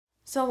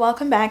So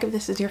welcome back. If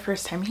this is your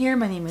first time here,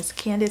 my name is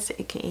Candace,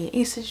 aka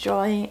Ace's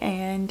Joy,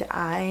 and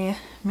I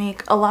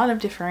make a lot of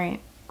different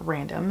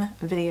random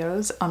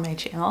videos on my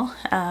channel,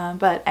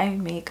 but I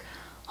make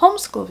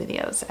homeschool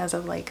videos as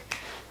of like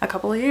a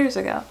couple of years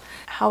ago.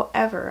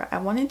 However, I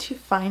wanted to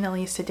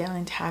finally sit down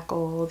and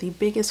tackle the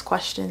biggest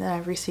question that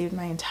I've received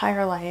my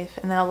entire life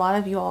and that a lot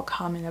of you all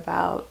comment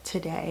about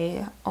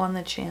today on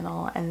the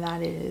channel, and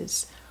that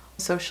is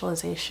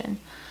socialization.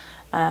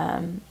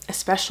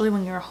 Especially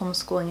when you're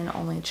homeschooling an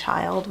only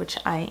child, which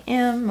I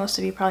am. Most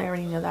of you probably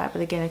already know that,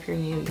 but again, if you're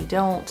new, you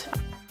don't.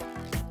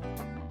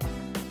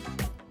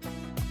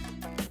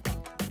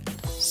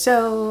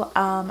 So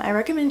I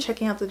recommend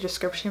checking out the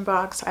description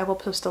box. I will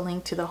post a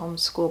link to the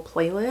homeschool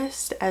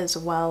playlist as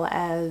well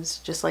as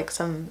just like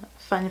some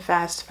fun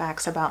fast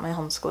facts about my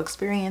homeschool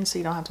experience, so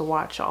you don't have to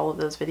watch all of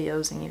those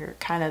videos and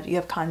you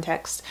have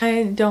context.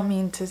 I don't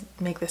mean to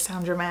make this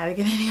sound dramatic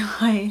in any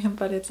way,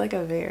 but it's like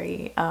a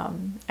very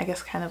I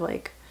guess kind of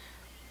like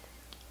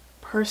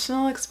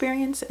personal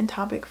experience and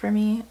topic for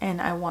me, and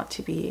I want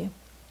to be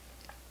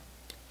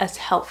as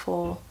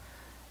helpful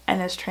and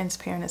as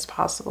transparent as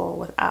possible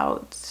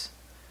without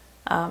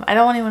I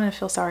don't want anyone to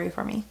feel sorry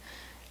for me.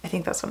 I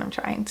think that's what I'm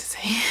trying to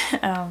say.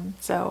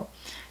 So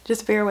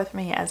just bear with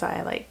me as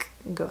I like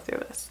go through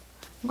this.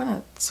 I'm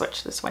gonna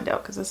switch this window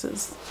because this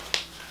is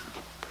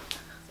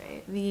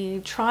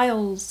the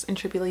trials and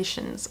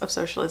tribulations of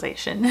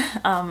socialization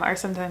are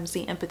sometimes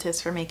the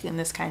impetus for making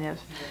this kind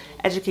of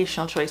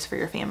educational choice for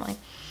your family.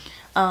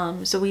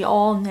 So we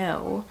all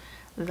know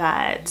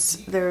that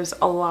there's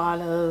a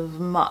lot of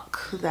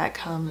muck that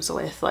comes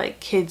with like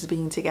kids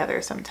being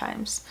together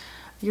sometimes.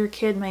 Your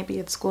kid might be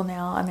at school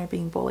now and they're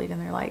being bullied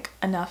and they're like,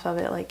 enough of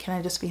it, like, can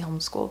I just be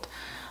homeschooled?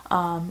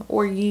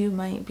 Or you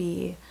might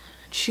be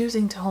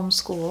choosing to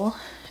homeschool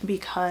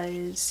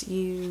because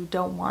you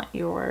don't want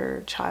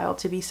your child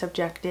to be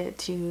subjected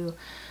to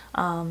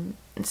some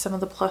of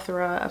the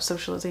plethora of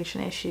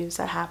socialization issues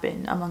that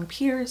happen among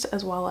peers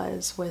as well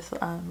as with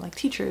like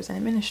teachers and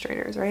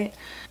administrators, right?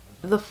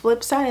 The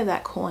flip side of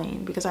that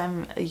coin, because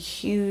I'm a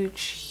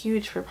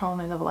huge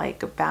proponent of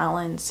like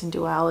balance and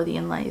duality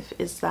in life,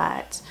 is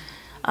that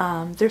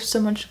there's so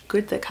much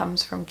good that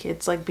comes from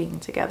kids like being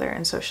together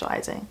and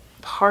socializing.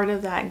 Part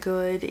of that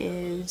good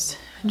is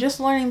just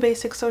learning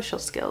basic social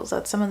skills.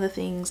 That's some of the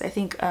things I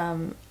think,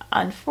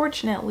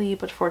 unfortunately,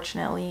 but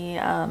fortunately,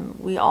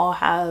 we all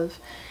have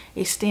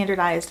a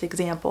standardized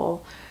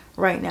example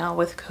right now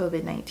with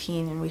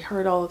COVID-19, and we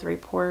heard all of the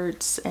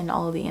reports and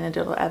all of the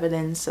anecdotal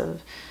evidence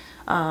of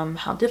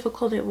how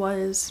difficult it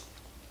was,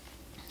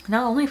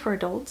 not only for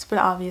adults, but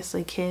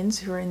obviously kids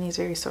who are in these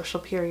very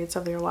social periods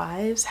of their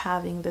lives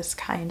having this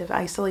kind of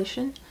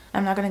isolation.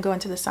 I'm not going to go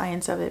into the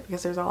science of it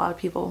because there's a lot of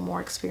people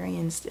more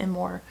experienced and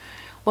more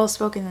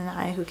well-spoken than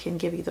I who can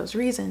give you those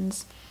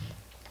reasons.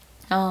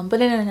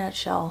 But in a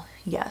nutshell,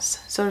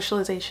 yes,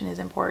 socialization is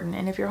important.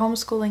 And if you're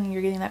homeschooling and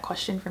you're getting that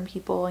question from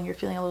people and you're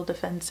feeling a little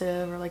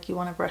defensive or like you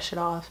want to brush it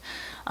off,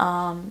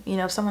 you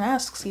know, if someone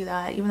asks you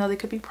that, even though they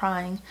could be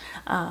prying,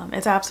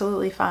 it's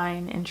absolutely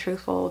fine and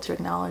truthful to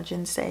acknowledge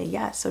and say,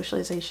 yes,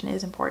 socialization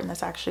is important.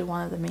 That's actually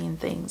one of the main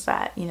things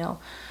that, you know,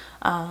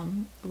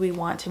 we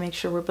want to make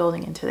sure we're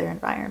building into their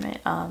environment.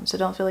 So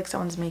don't feel like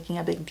someone's making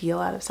a big deal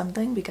out of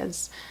something,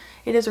 because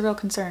it is a real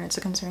concern. It's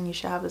a concern you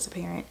should have as a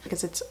parent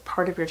because it's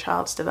part of your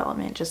child's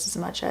development just as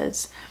much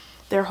as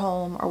their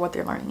home or what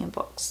they're learning in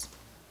books.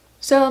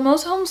 So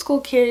most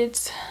homeschool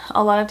kids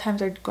a lot of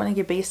times are going to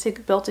get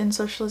basic built-in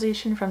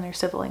socialization from their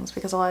siblings,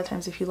 because a lot of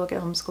times if you look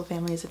at homeschool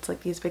families, it's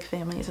like these big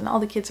families and all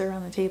the kids are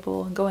around the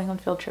table and going on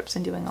field trips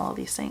and doing all of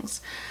these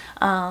things.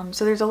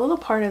 So there's a little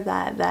part of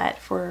that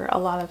for a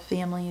lot of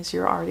families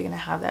you're already going to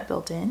have that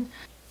built in.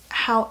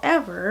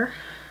 However,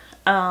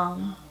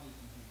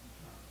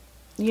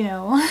 you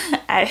know,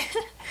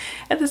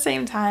 at the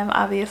same time,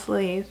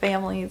 obviously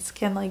families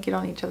can like get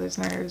on each other's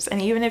nerves, and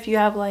even if you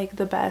have like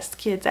the best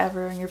kids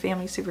ever and your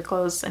family's super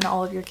close and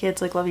all of your kids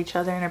like love each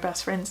other and are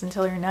best friends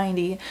until you're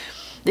 90,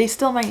 they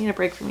still might need a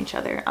break from each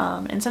other.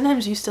 And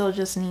sometimes you still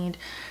just need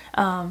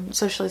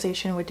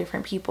socialization with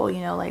different people.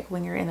 You know, like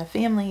when you're in a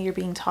family, you're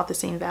being taught the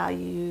same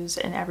values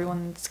and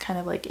everyone's kind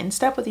of like in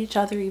step with each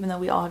other, even though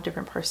we all have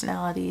different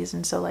personalities,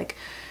 and so like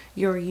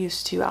you're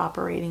used to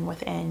operating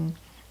within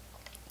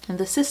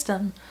the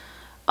system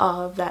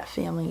of that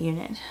family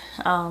unit.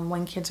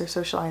 When kids are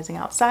socializing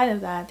outside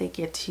of that, they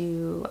get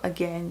to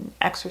again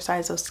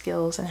exercise those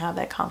skills and have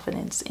that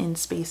confidence in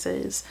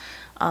spaces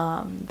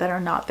that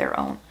are not their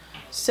own.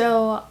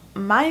 So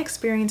my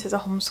experience as a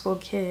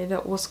homeschooled kid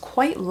was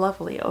quite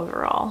lovely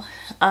overall.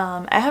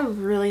 I have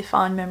really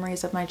fond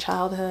memories of my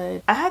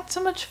childhood. I had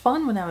so much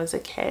fun when I was a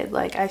kid.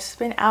 Like I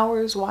spent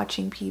hours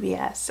watching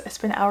PBS. I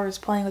spent hours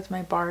playing with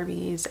my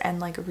Barbies and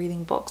like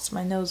reading books.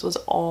 My nose was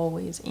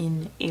always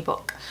in a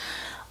book.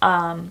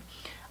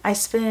 I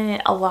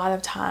spent a lot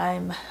of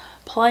time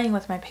playing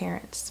with my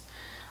parents.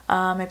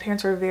 My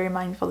parents were very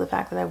mindful of the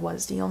fact that I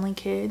was the only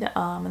kid,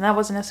 and that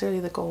wasn't necessarily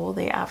the goal.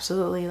 They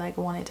absolutely like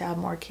wanted to have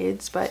more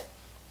kids, but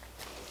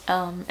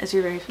as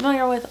you're very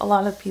familiar with, a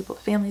lot of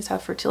families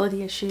have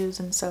fertility issues,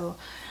 and so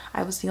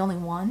I was the only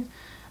one.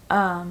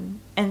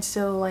 And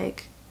so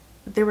like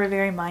they were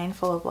very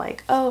mindful of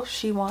like, oh,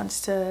 she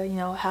wants to, you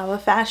know, have a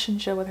fashion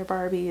show with her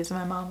Barbies, and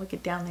my mom would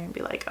get down there and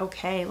be like,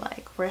 okay,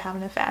 like we're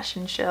having a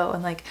fashion show.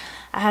 And like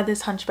I had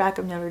this Hunchback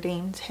of Notre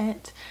Dame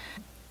tent.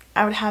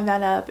 I would have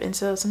that up, and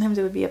so sometimes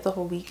it would be up the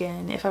whole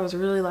weekend. If I was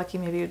really lucky,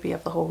 maybe it would be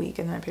up the whole week,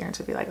 and my parents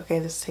would be like, okay,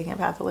 this is taking up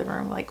half the living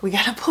room, like we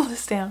gotta pull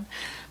this down.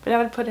 But I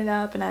would put it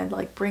up, and I'd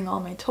like bring all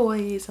my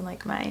toys and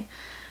like my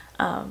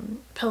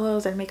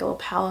pillows. I'd make a little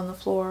pile on the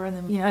floor, and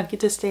then, you know, I'd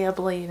get to stay up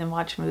late and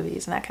watch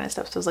movies and that kind of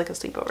stuff. So it was like a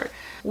sleepover.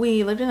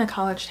 We lived in a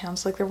college town,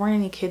 so like there weren't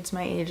any kids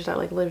my age that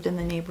like lived in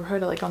the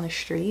neighborhood or like on the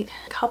street.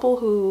 A couple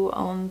who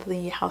owned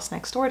the house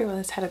next door to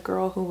us had a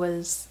girl who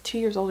was 2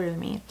 years older than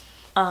me.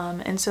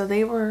 And so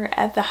they were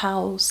at the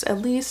house at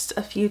least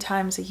a few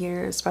times a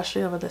year,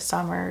 especially over the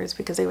summers,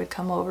 because they would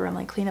come over and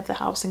like clean up the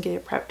house and get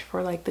it prepped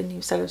for like the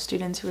new set of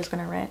students who was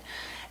going to rent.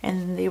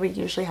 And they would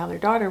usually have their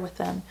daughter with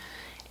them.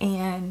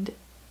 And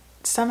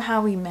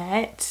somehow we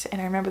met, and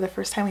I remember the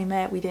first time we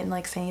met, we didn't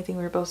like say anything.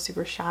 We were both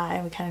super shy,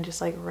 and we kind of just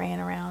like ran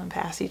around and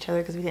past each other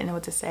because we didn't know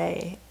what to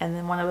say. And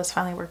then one of us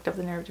finally worked up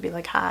the nerve to be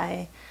like,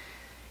 hi.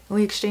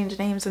 We exchanged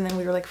names, and then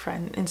we were like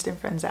instant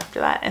friends after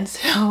that. And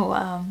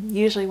so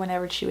usually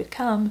whenever she would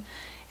come,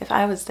 if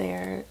I was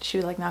there, she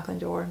would like knock on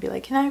the door and be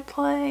like, can I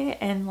play?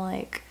 And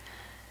like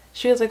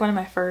she was like one of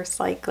my first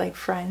like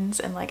friends,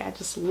 and like I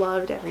just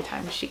loved every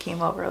time she came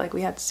over. Like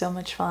we had so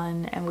much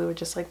fun, and we would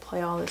just like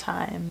play all the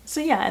time. So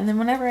yeah, and then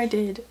whenever I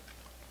did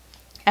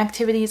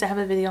activities, I have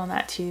a video on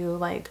that too.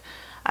 Like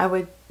I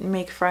would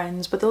make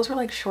friends, but those were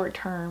like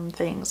short-term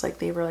things. Like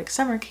they were like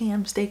summer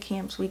camps, day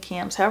camps, week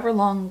camps. However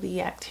long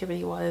the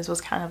activity was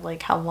kind of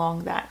like how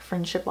long that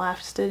friendship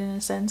lasted in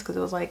a sense, because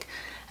it was like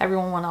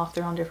everyone went off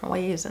their own different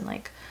ways, and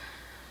like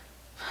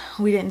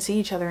we didn't see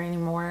each other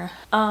anymore.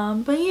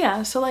 But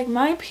yeah, so like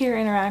my peer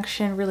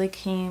interaction really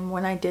came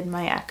when I did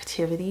my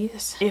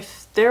activities.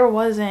 If there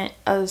wasn't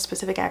a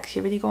specific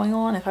activity going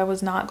on, if I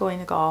was not going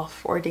to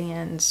golf or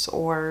dance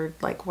or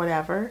like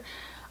whatever,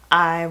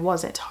 I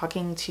wasn't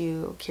talking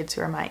to kids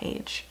who are my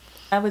age.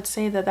 I would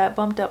say that that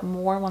bumped up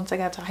more once I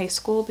got to high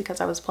school because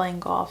I was playing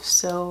golf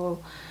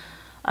so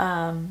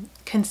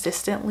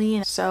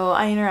consistently. So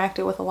I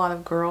interacted with a lot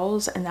of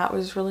girls, and that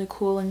was really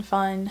cool and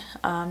fun.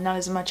 Not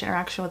as much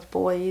interaction with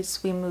boys.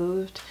 We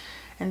moved,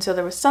 and so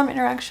there was some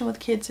interaction with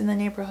kids in the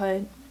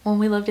neighborhood when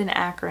we lived in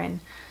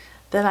Akron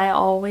that I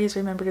always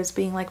remembered as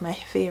being like my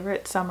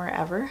favorite summer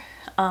ever,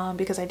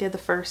 because I did the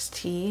first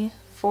tee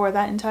for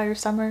that entire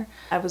summer.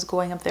 I was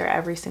going up there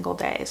every single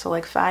day, so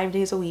like 5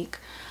 days a week.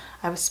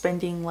 I was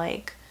spending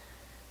like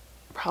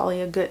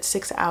probably a good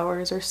 6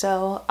 hours or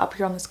so up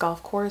here on this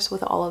golf course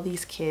with all of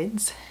these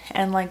kids,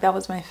 and like that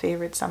was my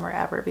favorite summer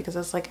ever because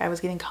it's like I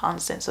was getting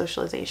constant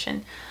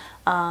socialization.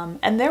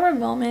 And there were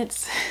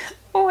moments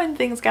when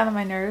things got on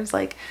my nerves.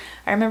 Like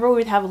I remember we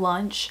would have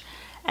lunch,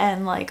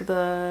 and like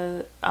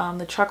the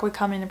truck would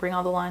come in and bring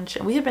all the lunch,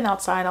 and we had been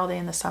outside all day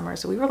in the summer,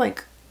 so we were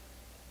like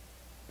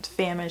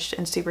famished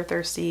and super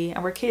thirsty,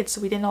 and we're kids,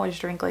 so we didn't always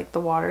drink like the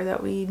water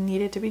that we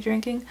needed to be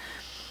drinking.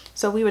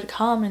 So we would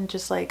come and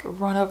just like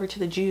run over to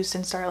the juice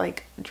and start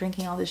like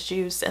drinking all this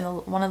juice.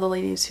 And one of the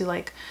ladies who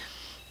like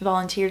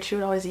volunteered, she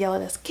would always yell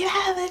at us, get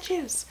out of the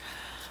juice.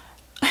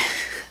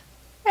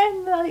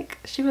 And like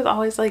she was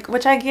always like,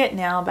 which I get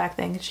now, back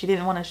then she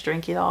didn't want us to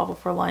drink it all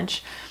before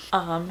lunch.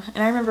 And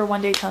I remember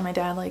one day telling my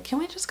dad like, can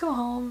we just go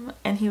home?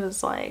 And he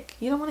was like,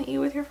 you don't want to eat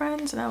with your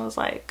friends? And I was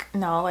like,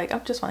 no, like I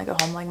just want to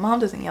go home. Like mom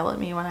doesn't yell at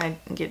me when I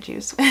get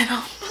juice.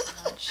 I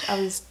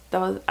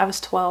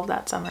was 12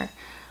 that summer.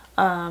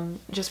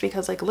 Just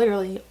because like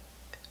literally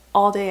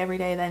all day every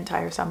day the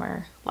entire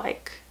summer,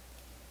 like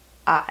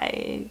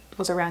I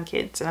was around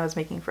kids and I was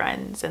making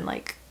friends, and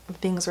like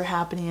things were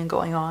happening and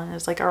going on.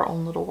 It's like our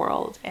own little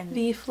world. And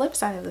the flip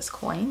side of this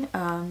coin,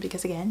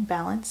 because again,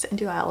 balance and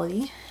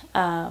duality,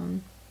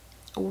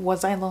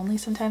 was I lonely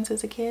sometimes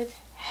as a kid?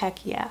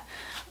 Heck yeah.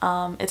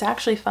 It's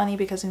actually funny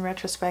because in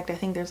retrospect, I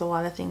think there's a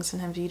lot of things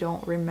sometimes you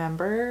don't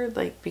remember,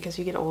 like because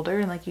you get older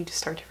and like you just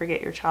start to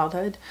forget your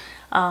childhood.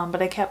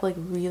 But I kept like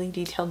really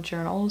detailed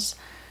journals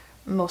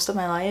most of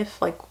my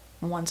life, like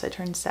once I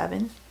turned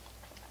 7.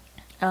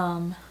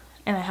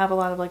 And I have a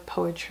lot of like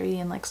poetry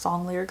and like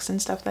song lyrics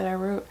and stuff that I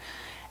wrote.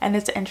 And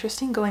it's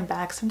interesting going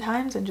back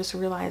sometimes and just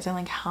realizing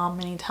like how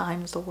many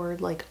times the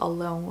word like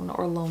alone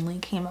or lonely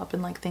came up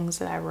in like things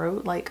that I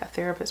wrote. Like a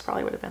therapist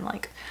probably would have been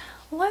like,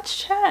 let's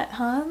chat,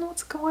 hon,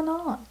 what's going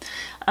on?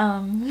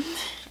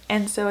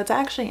 And so it's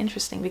actually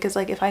interesting because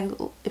like if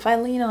I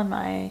lean on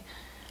my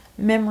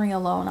memory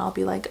alone, I'll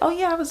be like, oh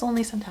yeah, I was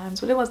lonely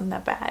sometimes, but it wasn't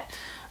that bad.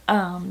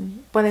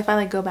 But if I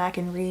like go back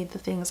and read the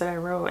things that I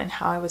wrote and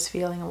how I was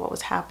feeling and what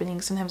was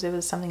happening, sometimes it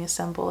was something as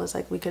simple as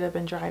like we could have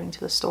been driving to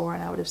the store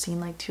and I would have seen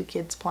like 2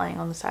 kids playing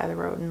on the side of the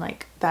road, and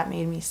like that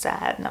made me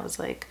sad, and I was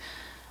like,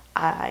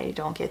 I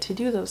don't get to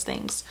do those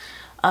things.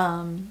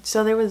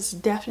 So there was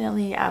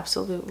definitely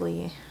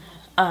absolutely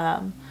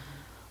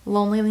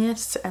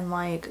loneliness and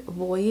like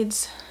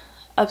voids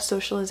of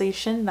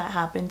socialization that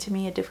happened to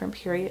me at different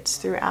periods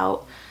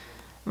throughout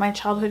my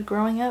childhood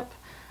growing up.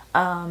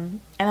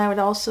 And I would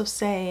also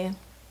say,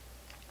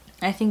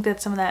 I think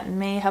that some of that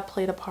may have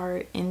played a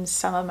part in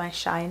some of my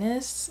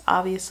shyness.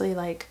 Obviously,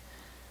 like,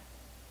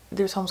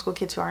 there's homeschool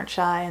kids who aren't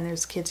shy, and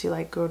there's kids who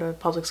like go to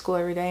public school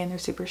every day and they're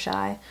super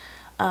shy.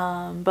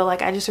 But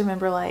like, I just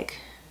remember like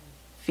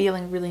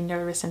feeling really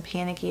nervous and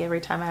panicky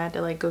every time I had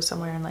to like go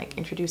somewhere and like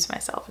introduce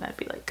myself, and I'd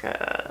be like,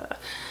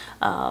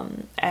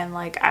 and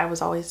like I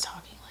was always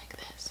talking like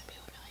this, and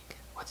people would be like,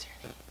 "What's your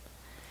name?"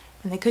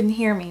 And they couldn't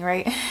hear me,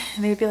 right?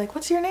 And they'd be like,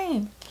 "What's your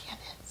name?"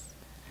 "Candace."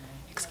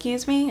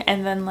 "Excuse me?"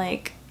 And then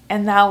like,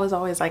 and that was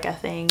always like a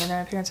thing. And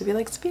then my parents would be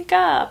like, "Speak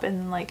up,"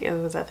 and like it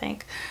was a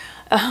thing.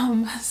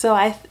 So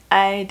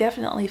I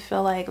definitely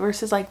feel like,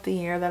 versus like the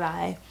year that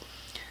I,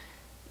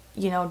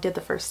 you know, did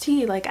the first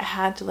tee, like I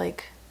had to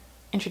like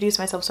introduce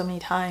myself so many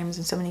times,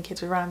 and so many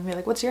kids would run and be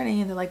like, "What's your name?"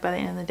 And they're like, by the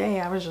end of the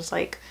day, I was just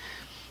like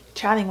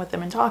chatting with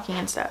them and talking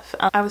and stuff.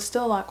 I was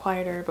still a lot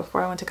quieter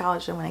before I went to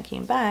college than when I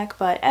came back,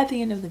 but at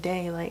the end of the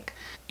day, like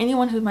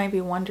anyone who might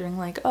be wondering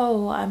like,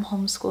 "Oh, I'm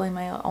homeschooling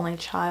my only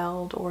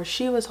child," or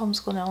 "She was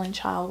homeschooling my only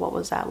child, what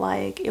was that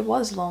like?" It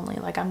was lonely.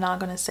 Like, I'm not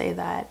going to say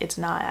that it's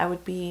not. I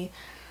would be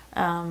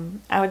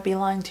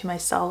lying to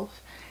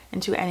myself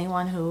and to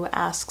anyone who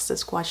asks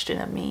this question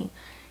of me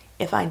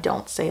if I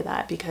don't say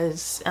that,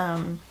 because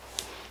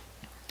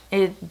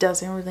it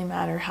doesn't really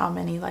matter how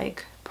many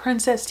like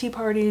princess tea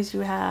parties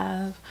you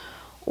have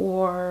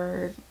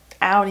or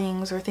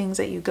outings or things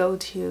that you go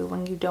to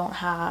when you don't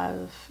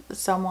have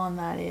someone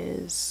that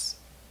is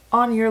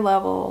on your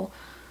level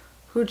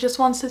who just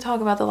wants to talk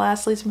about the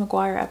last Lisa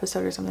McGuire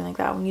episode or something like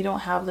that. When you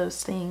don't have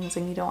those things,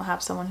 and you don't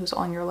have someone who's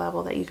on your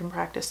level that you can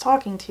practice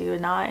talking to,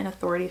 not an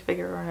authority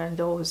figure or an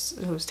adult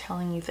who's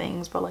telling you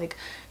things, but like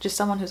just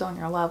someone who's on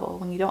your level.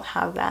 When you don't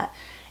have that,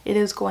 it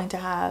is going to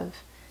have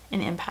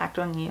an impact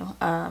on you.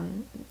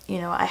 You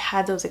know, I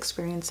had those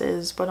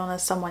experiences, but on a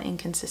somewhat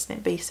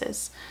inconsistent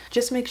basis.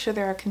 Just make sure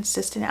there are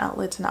consistent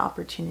outlets and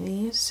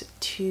opportunities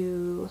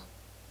to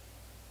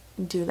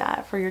do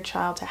that for your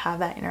child, to have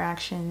that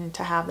interaction,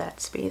 to have that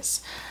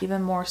space.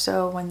 Even more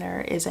so when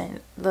there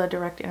isn't the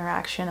direct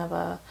interaction of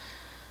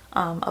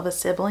a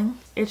sibling.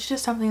 It's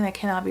just something that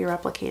cannot be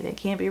replicated. It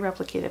can't be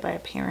replicated by a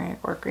parent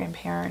or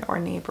grandparent or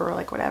neighbor or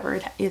like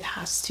whatever. It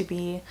has to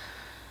be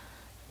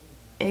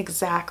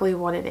exactly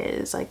what it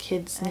is. Like,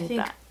 kids need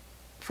that.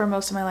 For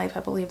most of my life, I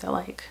believed that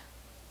like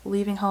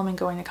leaving home and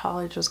going to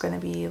college was going to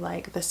be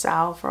like the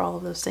salve for all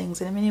of those things,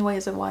 and in many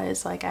ways it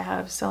was. Like, I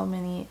have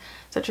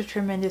such a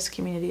tremendous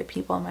community of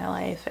people in my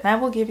life, and I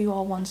will give you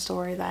all one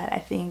story that I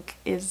think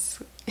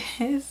is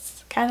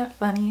kind of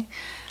funny,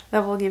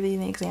 that will give you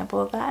an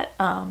example of that,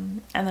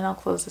 and then I'll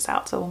close this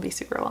out so it won't be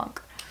super long.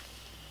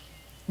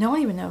 No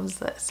one even knows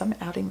this. I'm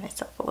outing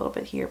myself a little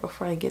bit here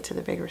before I get to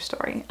the bigger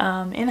story.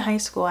 In high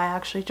school, I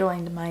actually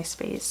joined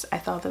MySpace. I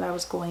thought that I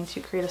was going to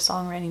create a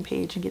songwriting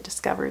page and get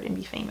discovered and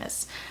be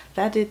famous.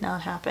 That did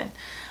not happen.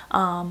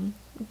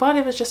 But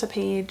it was just a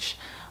page.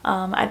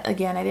 I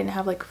didn't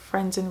have like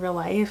friends in real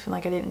life, and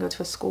like I didn't go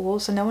to a school,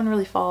 so no one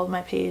really followed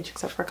my page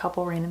except for a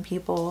couple random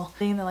people. I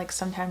think that like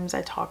sometimes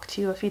I talked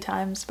to a few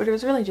times, but it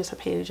was really just a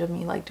page of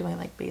me like doing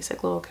like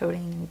basic little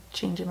coding and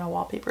changing my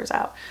wallpapers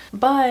out.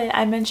 But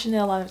I mentioned it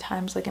a lot of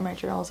times like in my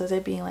journals as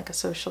it being like a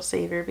social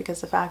savior, because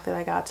the fact that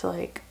I got to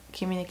like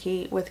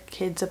communicate with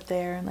kids up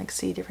there and like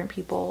see different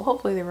people,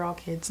 hopefully they were all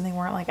kids and they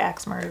weren't like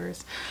axe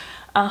murderers,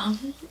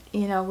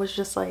 you know, was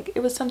just like,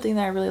 it was something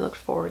that I really looked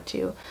forward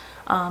to.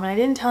 And I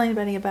didn't tell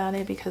anybody about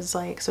it because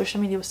like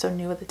social media was so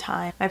new at the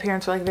time. My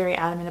parents were like very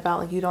adamant about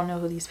like, you don't know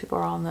who these people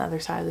are on the other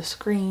side of the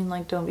screen,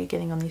 like don't be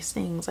getting on these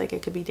things, like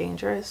it could be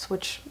dangerous,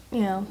 which, you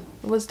know,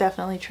 was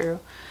definitely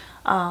true.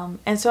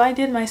 And so I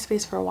did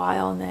MySpace for a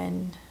while, and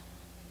then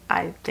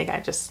I think I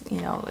just, you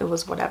know, it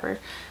was whatever.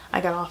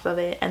 I got off of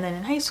it. And then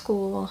in high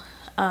school,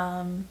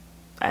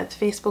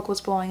 Facebook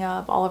was blowing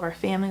up. All of our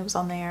family was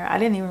on there. I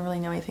didn't even really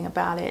know anything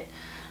about it.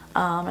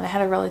 And I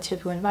had a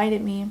relative who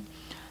invited me,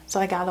 so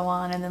I got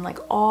on, and then like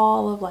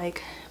all of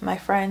like my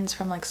friends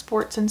from like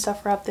sports and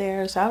stuff were up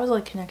there, so I was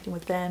like connecting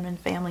with them and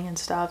family and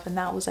stuff, and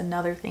that was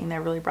another thing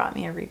that really brought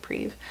me a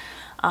reprieve.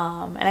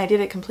 And I did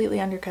it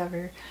completely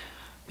undercover,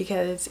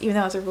 because even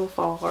though I was a rule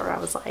follower, I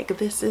was like,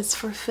 this is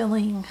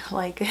fulfilling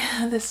like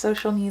this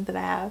social need that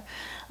I have.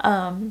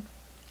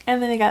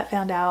 And then it got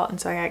found out, and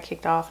so I got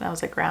kicked off, and I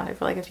was like grounded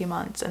for like a few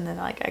months, and then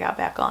like I got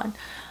back on.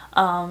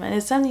 And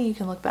it's something you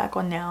can look back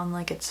on now and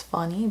like it's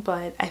funny,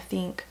 but I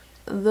think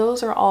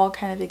those are all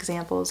kind of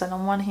examples. And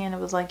on one hand, it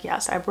was like,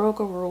 yes, I broke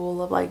a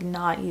rule of like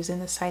not using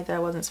the site that I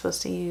wasn't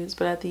supposed to use,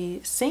 but at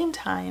the same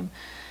time,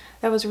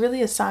 that was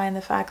really a sign,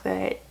 the fact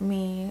that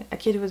me, a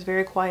kid who was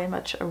very quiet and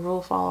much a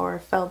rule follower,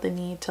 felt the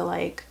need to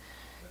like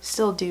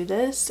still do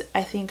this,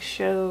 I think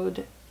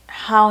showed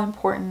how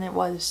important it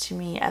was to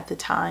me at the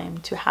time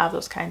to have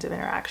those kinds of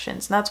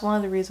interactions. And that's one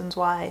of the reasons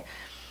why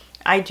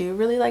I do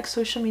really like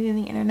social media and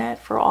the internet,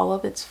 for all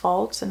of its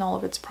faults and all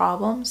of its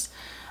problems.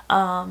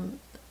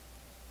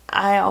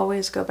 I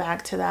always go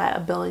back to that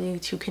ability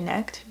to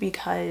connect,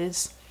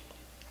 because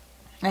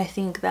I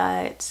think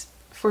that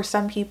for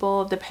some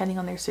people, depending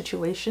on their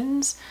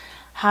situations,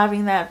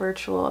 having that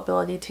virtual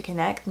ability to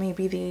connect may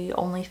be the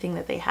only thing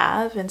that they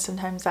have, and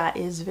sometimes that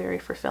is very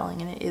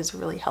fulfilling and it is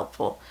really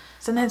helpful.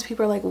 Sometimes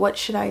people are like, what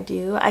should I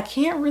do? I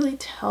can't really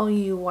tell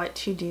you what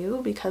to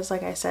do because,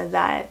 like I said,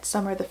 that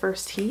Summer the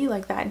First Tee,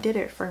 like that did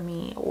it for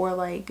me. Or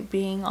like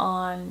being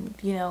on,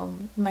 you know,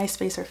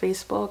 MySpace or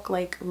Facebook,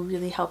 like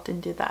really helped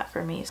and did that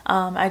for me.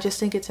 I just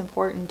think it's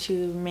important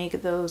to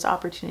make those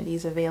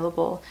opportunities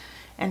available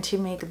and to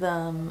make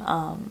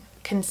them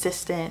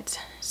consistent.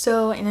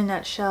 So in a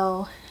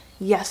nutshell,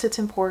 yes, it's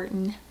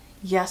important.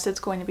 Yes, it's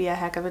going to be a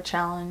heck of a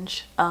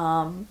challenge,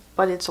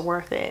 but it's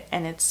worth it,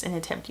 and it's an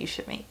attempt you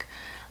should make.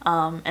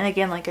 And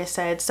again, like I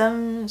said,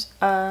 some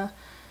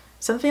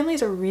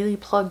families are really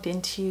plugged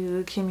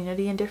into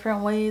community in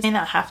different ways. They may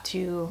not have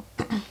to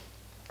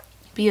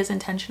be as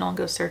intentional and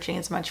go searching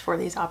as much for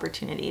these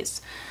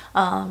opportunities,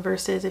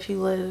 versus if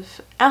you live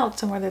out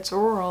somewhere that's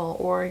rural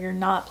or you're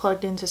not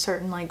plugged into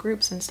certain like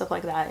groups and stuff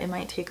like that, it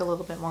might take a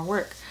little bit more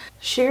work.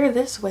 Share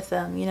this with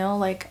them, you know,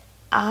 like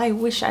I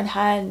wish I'd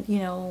had, you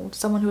know,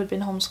 someone who had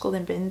been homeschooled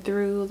and been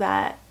through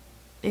that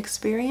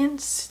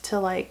experience to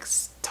like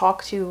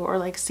talk to or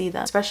like see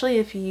them, especially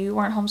if you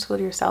weren't homeschooled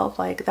yourself.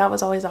 Like that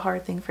was always a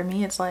hard thing for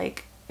me. It's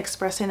like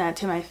expressing that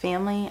to my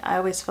family. I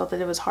always felt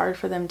that it was hard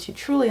for them to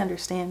truly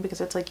understand because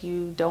it's like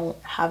you don't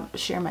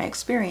share my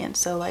experience,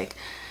 so like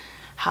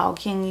how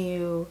can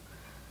you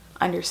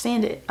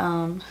understand it?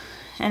 And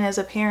as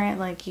a parent,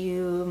 like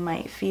you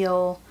might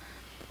feel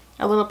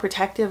a little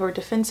protective or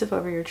defensive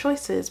over your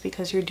choices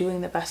because you're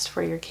doing the best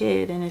for your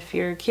kid, and if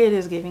your kid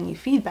is giving you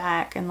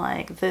feedback and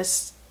like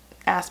this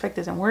aspect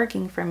isn't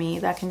working for me,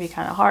 that can be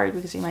kind of hard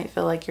because you might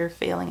feel like you're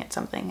failing at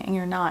something and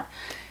you're not.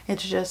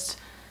 It's just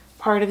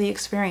part of the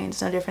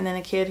experience. No different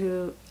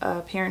than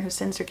a parent who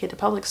sends their kid to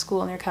public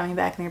school and they're coming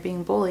back and they're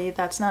being bullied.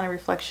 That's not a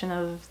reflection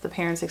of the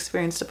parent's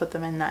experience to put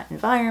them in that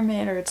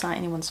environment, or it's not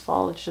anyone's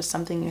fault. It's just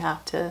something you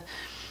have to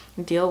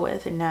deal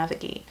with and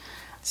navigate.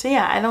 So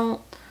yeah, I don't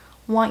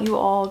want you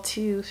all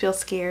to feel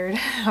scared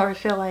or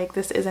feel like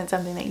this isn't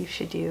something that you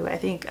should do. I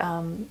think,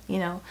 you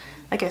know,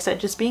 like I said,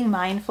 just being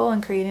mindful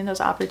and creating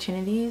those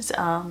opportunities,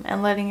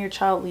 and letting your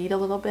child lead a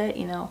little bit,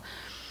 you know,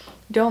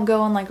 don't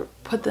go and like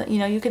you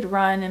know, you could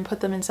run and put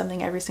them in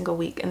something every single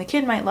week and the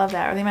kid might love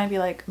that, or they might be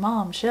like,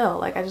 Mom, chill,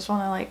 like I just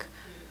want to like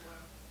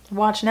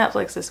watch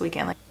Netflix this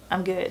weekend, like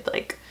I'm good,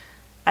 like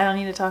I don't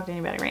need to talk to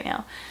anybody right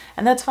now.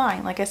 And that's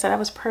fine. Like I said, I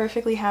was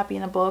perfectly happy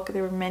in a book.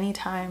 There were many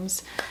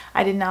times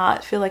I did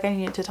not feel like I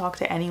needed to talk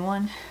to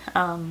anyone.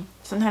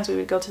 Sometimes we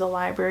would go to the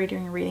library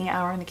during a reading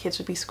hour and the kids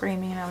would be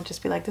screaming and I would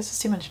just be like, this is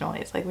too much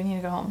noise, like we need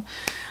to go home.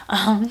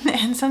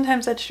 And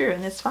sometimes that's true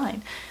and it's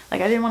fine.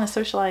 Like I didn't want to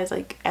socialize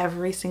like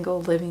every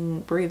single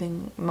living,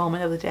 breathing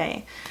moment of the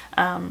day.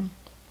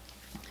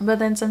 But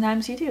then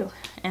sometimes you do.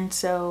 And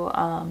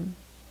so,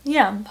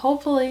 yeah,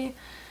 hopefully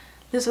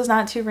this was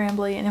not too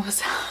rambly and it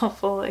was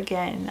helpful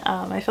again.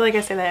 I feel like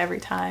I say that every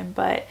time,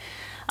 but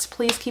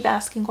please keep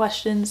asking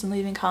questions and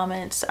leaving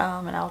comments,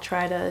 and I'll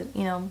try to,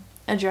 you know,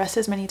 address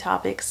as many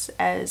topics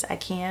as I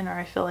can or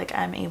I feel like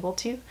I'm able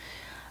to.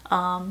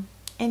 And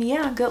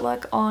yeah, good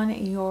luck on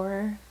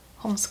your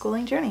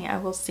homeschooling journey. I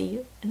will see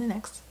you in the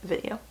next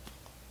video.